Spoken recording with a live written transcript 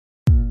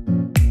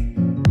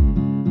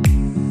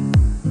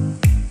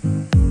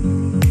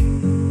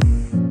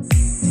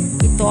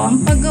Ito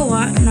ang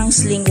paggawa ng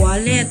sling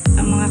wallet.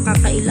 Ang mga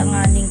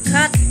kakailanganing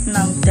cut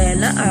ng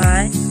tela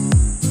ay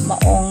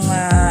maong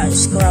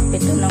scrap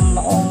ito ng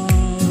maong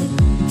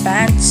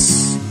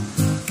pants.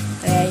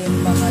 Kaya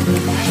yung mga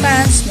lumang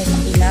pants may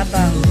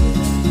makilabang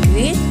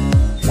with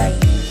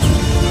lining.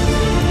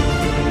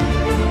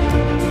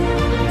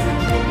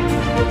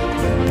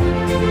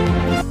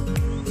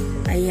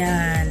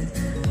 Ayan.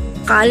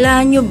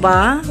 Kala nyo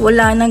ba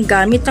wala nang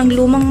gamit ang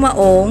lumang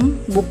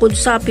maong bukod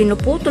sa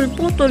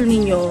pinuputol-putol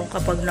ninyo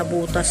kapag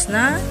nabutas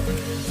na?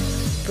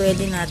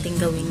 Pwede natin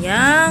gawin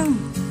yang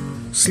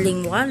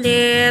sling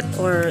wallet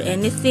or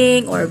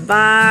anything or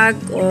bag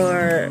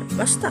or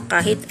basta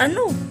kahit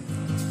ano.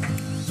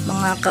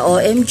 Mga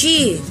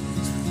ka-OMG,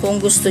 kung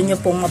gusto nyo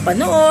pong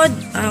mapanood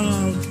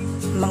ang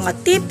mga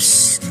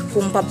tips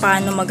kung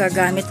paano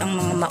magagamit ang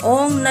mga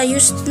maong na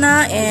used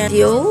na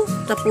video,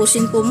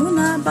 tapusin po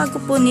muna bago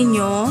po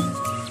ninyo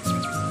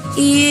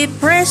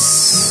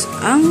i-press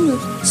ang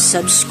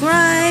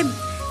subscribe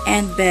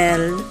and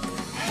bell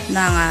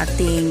ng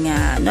ating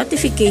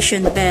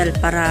notification bell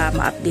para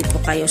ma-update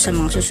po kayo sa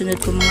mga susunod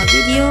kong mga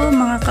video,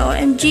 mga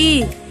ka-OMG.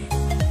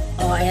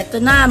 O,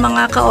 eto na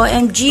mga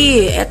ka-OMG,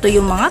 eto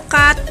yung mga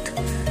cut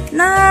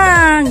na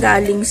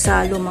galing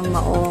sa lumang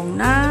maong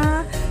na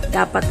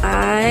dapat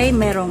ay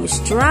merong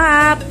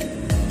strap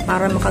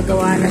para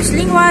makagawa ng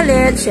sling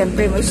wallet.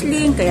 Siyempre may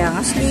sling, kaya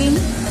nga sling.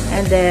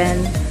 And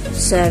then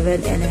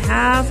 7.5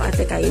 at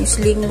teka, yung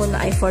sling mo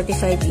na ay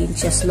 45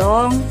 inches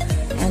long.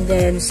 And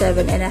then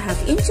 7.5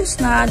 inches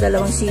na,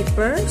 dalawang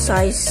zipper,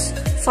 size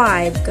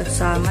 5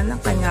 kasama ng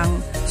kanyang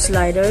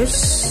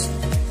sliders.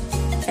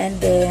 And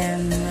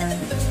then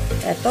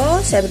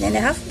eto,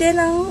 7.5 din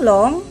ang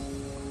long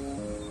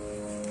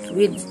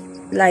with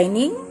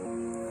lining.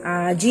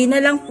 G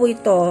na lang po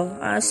ito.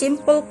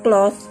 Simple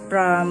cloth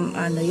from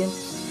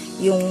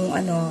yung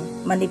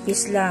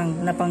manipis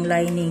lang na pang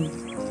lining.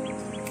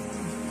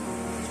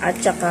 At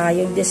saka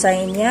yung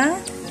design niya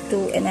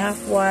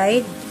 2.5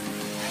 wide,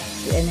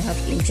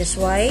 2.5 inches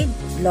wide,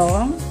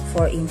 long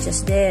 4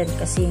 inches din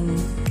kasing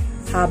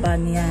haba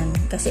niyan.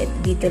 Kasi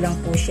dito lang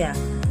po siya.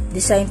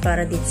 Design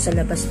para dito sa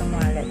labas ng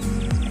wallet.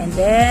 And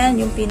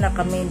then yung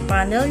pinaka main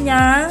panel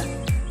niya,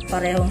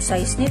 parehong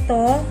size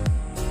nito.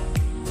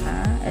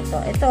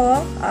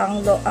 Ito,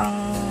 ang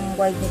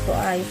wide nito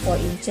ay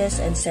 4 inches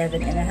and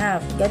 7.5.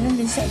 Ganun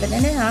din 7.5.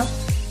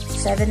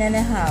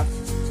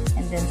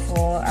 And then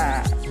for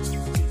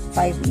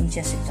 5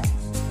 inches ito.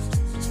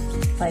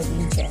 5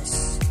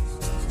 inches.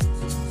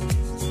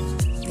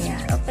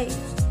 Yan, okay.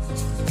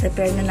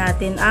 Prepare na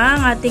natin ang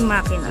ating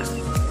makina.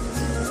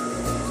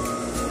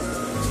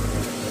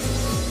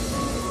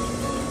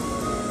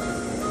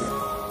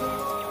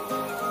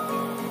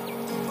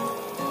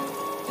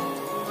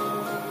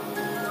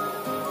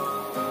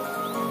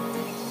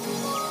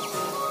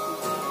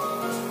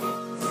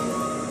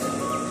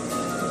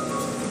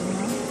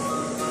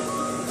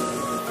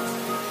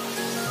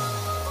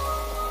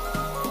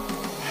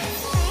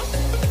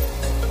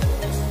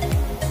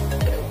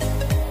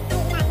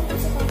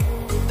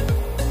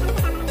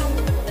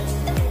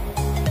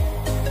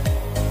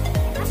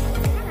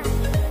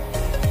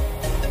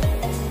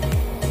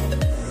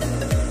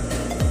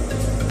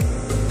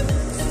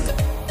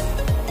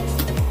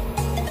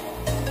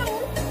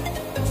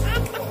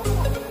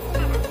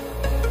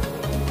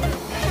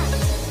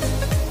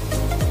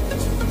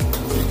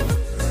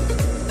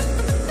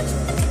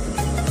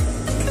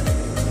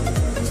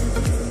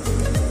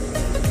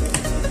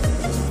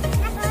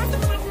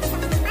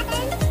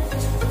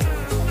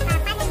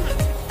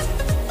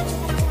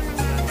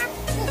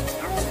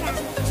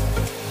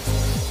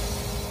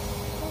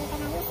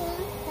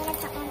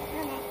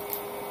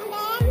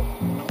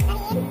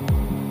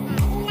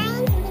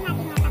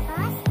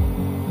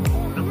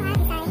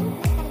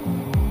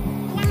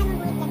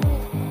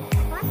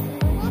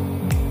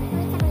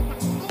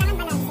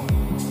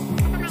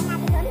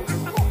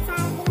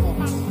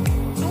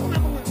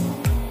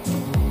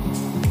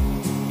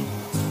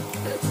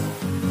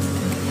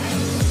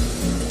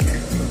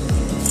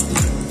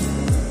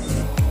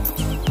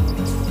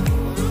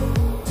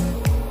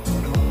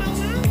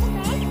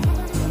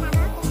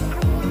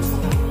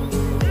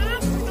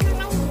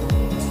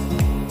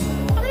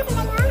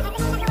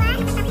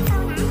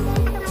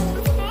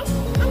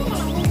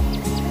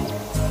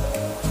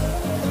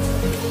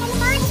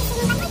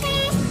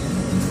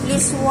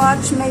 Please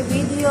watch my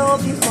video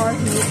before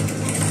hit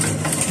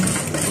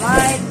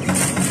like,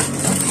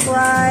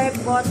 subscribe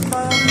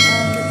button,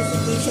 and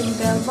notification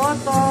bell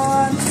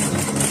button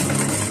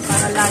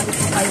para lagi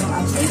po kayong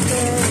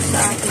updated sa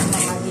ating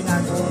mga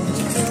ginagawang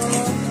video.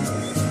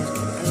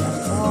 Ayan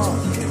po.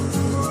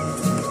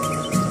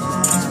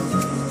 Ayan.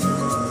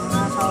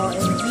 Mga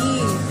ka-OMG,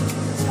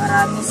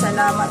 maraming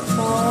salamat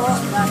po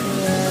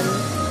dahil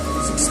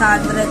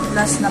 600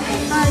 plus na po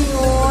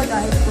tayo.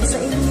 Dahil po sa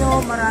inyo,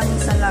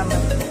 maraming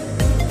salamat po.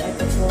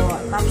 Ito po,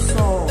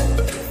 tapso.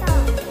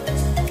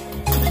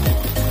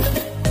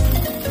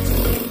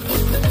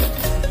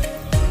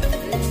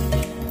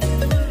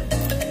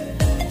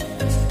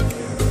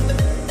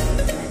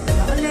 Ito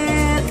na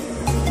ulit.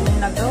 Yung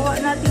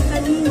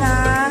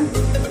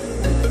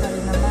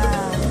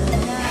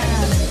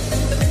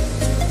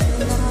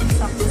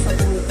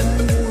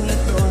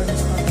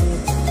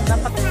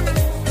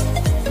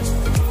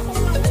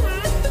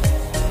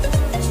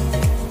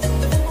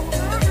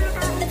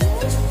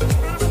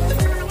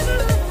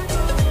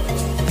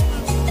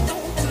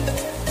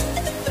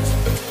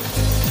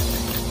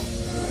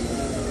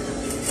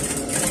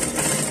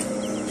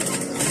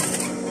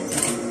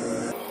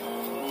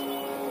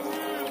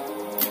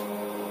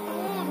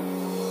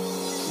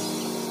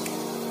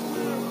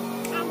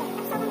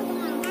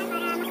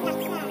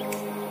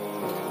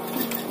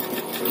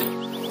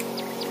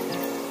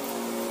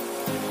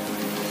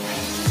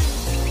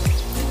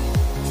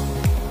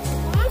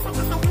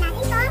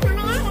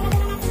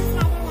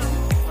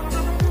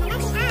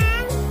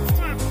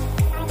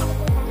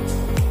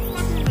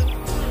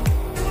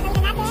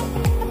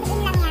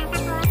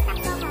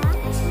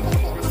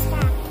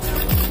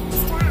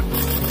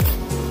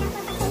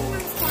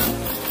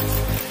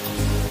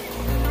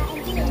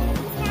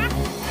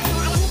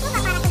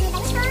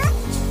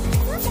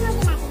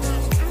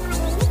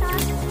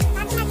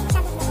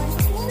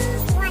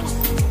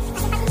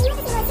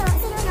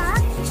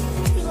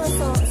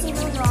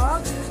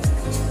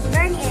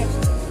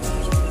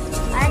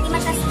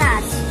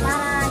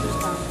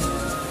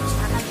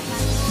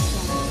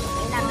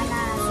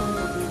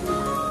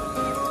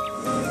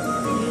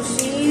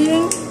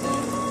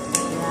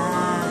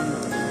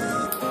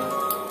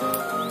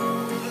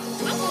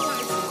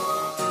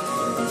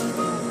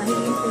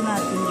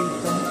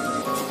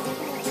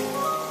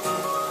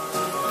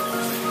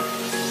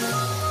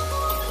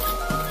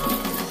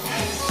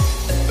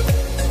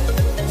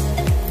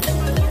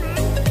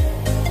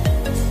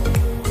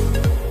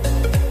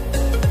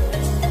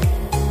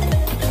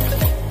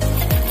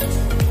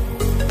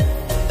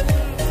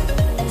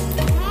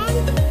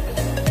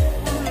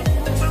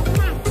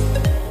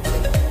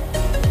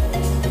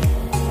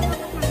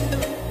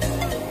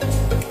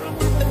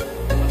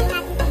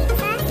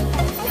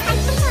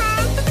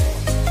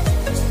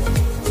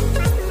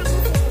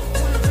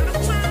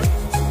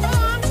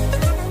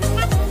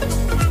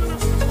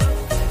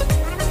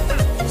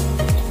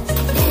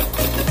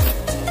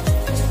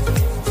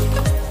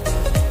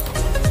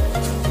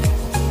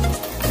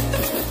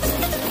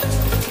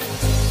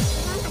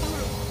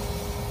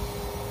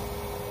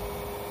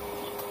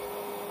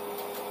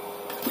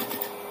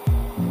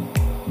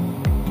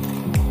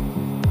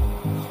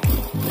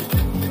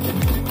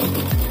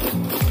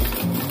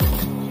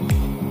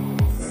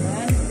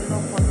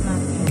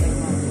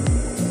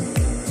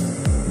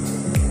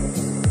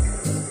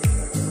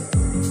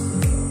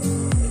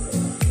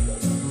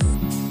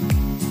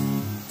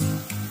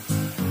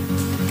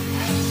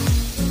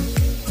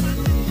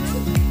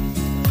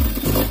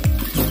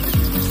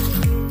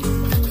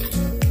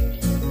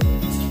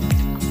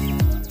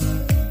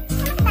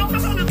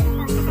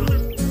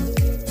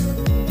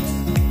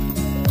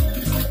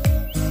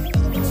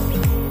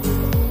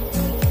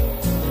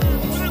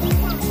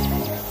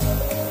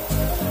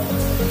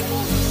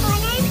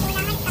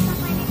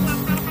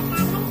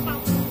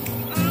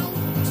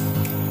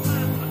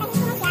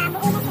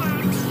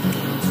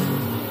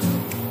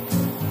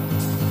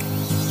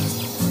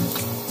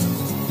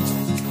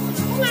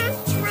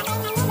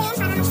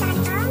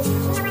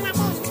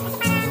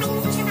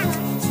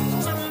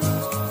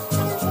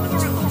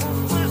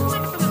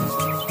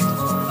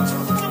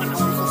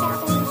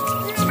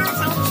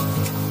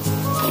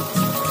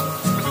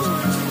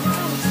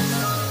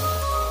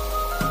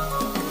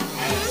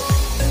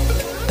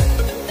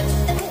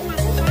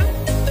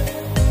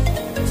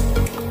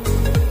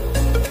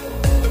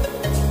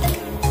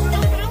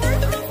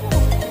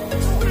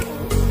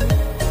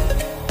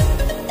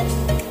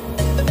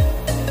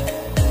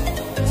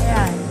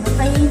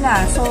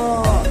na. So,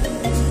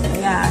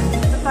 ayan.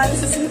 Dito tayo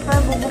sa zipper.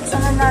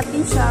 Bubuksan na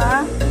natin siya.